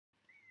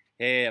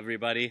Hey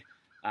everybody,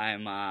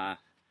 I'm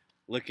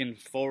looking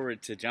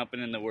forward to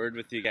jumping in the Word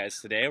with you guys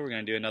today. We're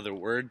going to do another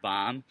Word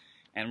Bomb,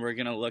 and we're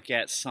going to look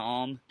at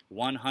Psalm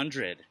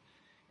 100.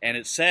 And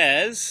it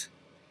says,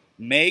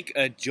 "Make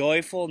a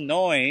joyful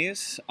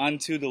noise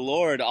unto the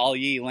Lord, all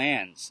ye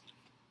lands.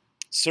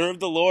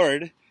 Serve the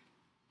Lord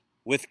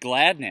with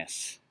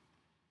gladness.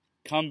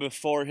 Come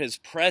before his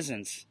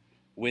presence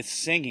with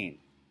singing.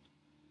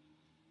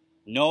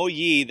 Know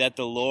ye that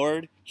the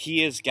Lord,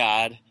 he is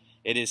God.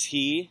 It is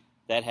he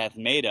that hath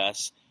made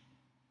us,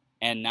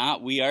 and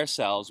not we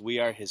ourselves. We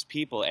are his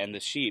people and the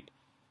sheep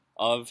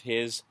of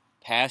his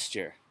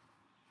pasture.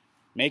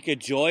 Make a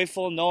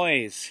joyful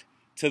noise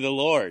to the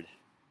Lord.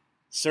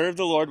 Serve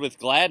the Lord with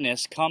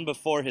gladness. Come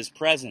before his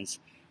presence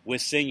with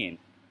singing."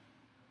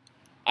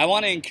 I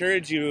want to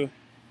encourage you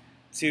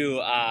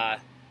to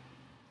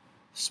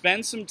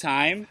spend some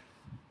time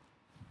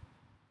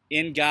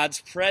in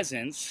God's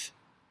presence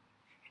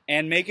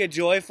and make a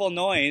joyful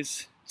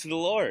noise to the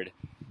Lord.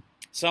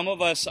 Some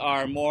of us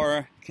are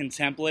more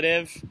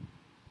contemplative.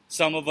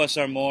 Some of us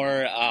are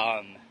more,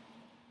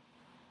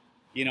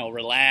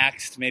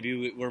 relaxed.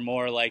 Maybe we're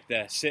more like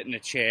the sit in a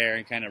chair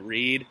and kind of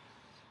read.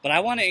 But I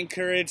want to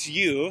encourage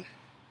you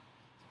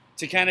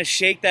to kind of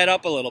shake that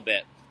up a little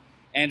bit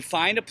and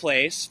find a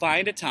place,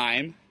 find a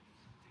time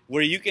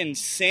where you can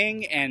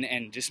sing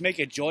and just make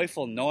a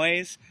joyful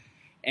noise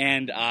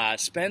and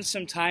spend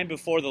some time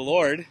before the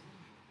Lord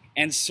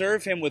and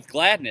serve him with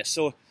gladness.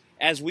 So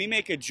as we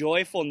make a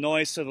joyful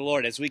noise to the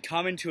Lord, as we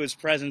come into his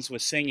presence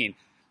with singing,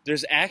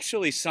 there's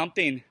actually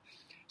something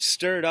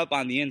stirred up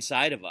on the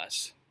inside of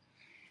us.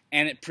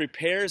 And it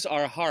prepares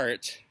our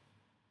heart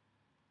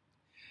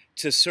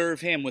to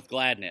serve him with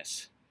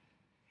gladness.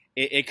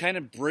 It kind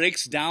of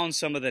breaks down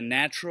some of the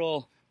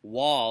natural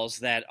walls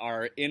that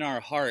are in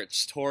our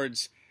hearts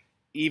towards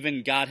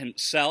even God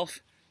himself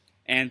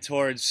and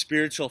towards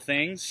spiritual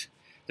things.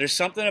 There's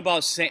something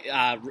about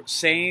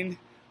saying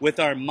with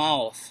our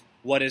mouth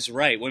what is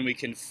right, when we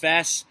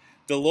confess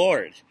the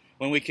Lord,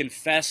 when we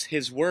confess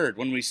his word,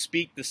 when we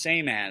speak the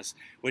same as,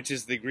 which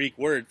is the Greek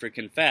word for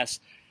confess.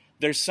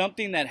 There's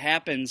something that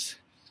happens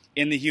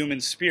in the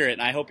human spirit,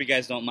 and I hope you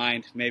guys don't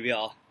mind. Maybe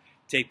I'll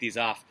take these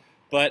off.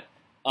 But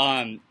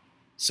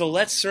so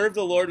let's serve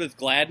the Lord with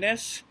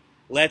gladness.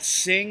 Let's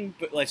sing,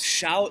 let's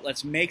shout,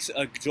 let's make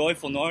a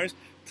joyful noise.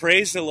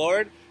 Praise the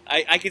Lord.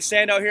 I could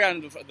stand out here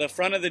on the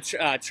front of the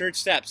church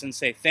steps and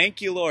say,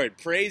 "Thank you, Lord.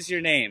 Praise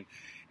your name."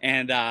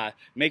 And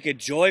make a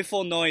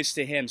joyful noise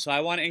to him. So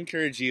I want to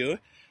encourage you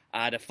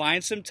to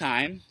find some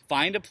time,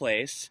 find a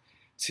place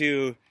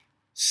to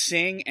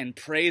sing and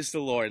praise the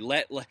Lord.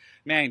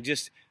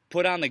 Just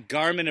put on the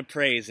garment of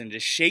praise and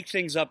just shake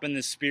things up in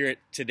the spirit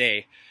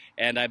today.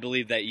 And I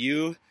believe that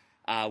you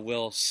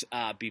will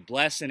be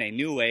blessed in a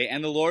new way,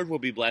 and the Lord will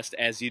be blessed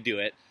as you do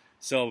it.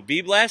 So be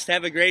blessed,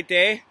 have a great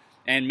day,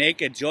 and make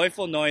a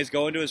joyful noise.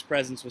 Go into his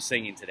presence with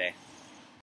singing today.